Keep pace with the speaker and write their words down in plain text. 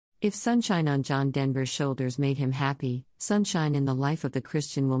If sunshine on John Denver's shoulders made him happy, sunshine in the life of the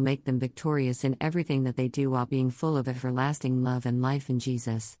Christian will make them victorious in everything that they do while being full of everlasting love and life in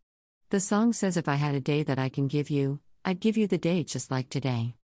Jesus. The song says, "If I had a day that I can give you, I'd give you the day just like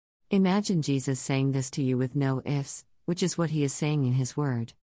today." Imagine Jesus saying this to you with no ifs, which is what he is saying in his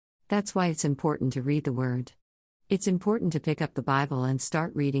word. That's why it's important to read the word. It's important to pick up the Bible and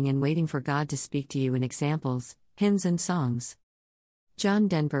start reading and waiting for God to speak to you in examples, hymns and songs. John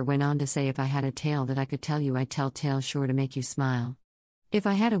Denver went on to say, "If I had a tale that I could tell you, I'd tell tales sure to make you smile. If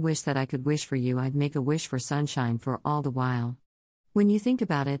I had a wish that I could wish for you, I'd make a wish for sunshine for all the while." When you think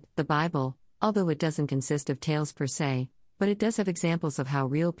about it, the Bible, although it doesn't consist of tales per se, but it does have examples of how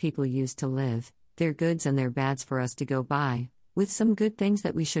real people used to live, their goods and their bads for us to go by, with some good things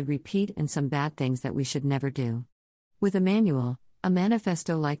that we should repeat and some bad things that we should never do. With a manual, a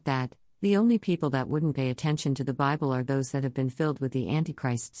manifesto like that, the only people that wouldn't pay attention to the Bible are those that have been filled with the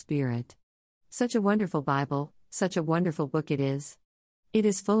Antichrist spirit. Such a wonderful Bible, such a wonderful book it is. It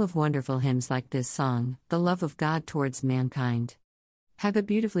is full of wonderful hymns like this song, the love of God towards mankind. Have a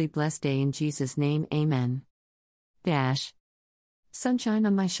beautifully blessed day in Jesus' name, amen. Sunshine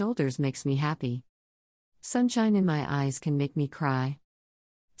on my shoulders makes me happy. Sunshine in my eyes can make me cry.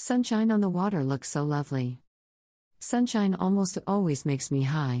 Sunshine on the water looks so lovely. Sunshine almost always makes me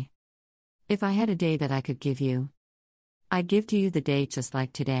high. If I had a day that I could give you, I'd give to you the day just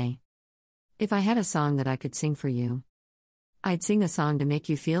like today. If I had a song that I could sing for you, I'd sing a song to make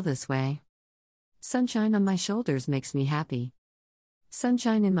you feel this way. Sunshine on my shoulders makes me happy.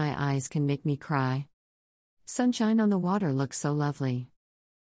 Sunshine in my eyes can make me cry. Sunshine on the water looks so lovely.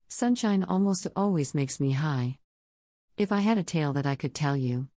 Sunshine almost always makes me high. If I had a tale that I could tell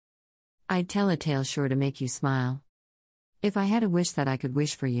you, I'd tell a tale sure to make you smile. If I had a wish that I could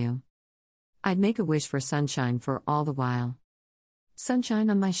wish for you, I'd make a wish for sunshine for all the while. Sunshine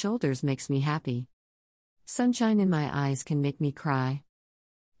on my shoulders makes me happy. Sunshine in my eyes can make me cry.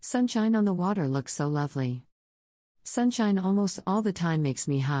 Sunshine on the water looks so lovely. Sunshine almost all the time makes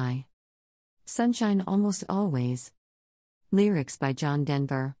me high. Sunshine almost always. Lyrics by John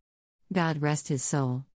Denver. God rest his soul.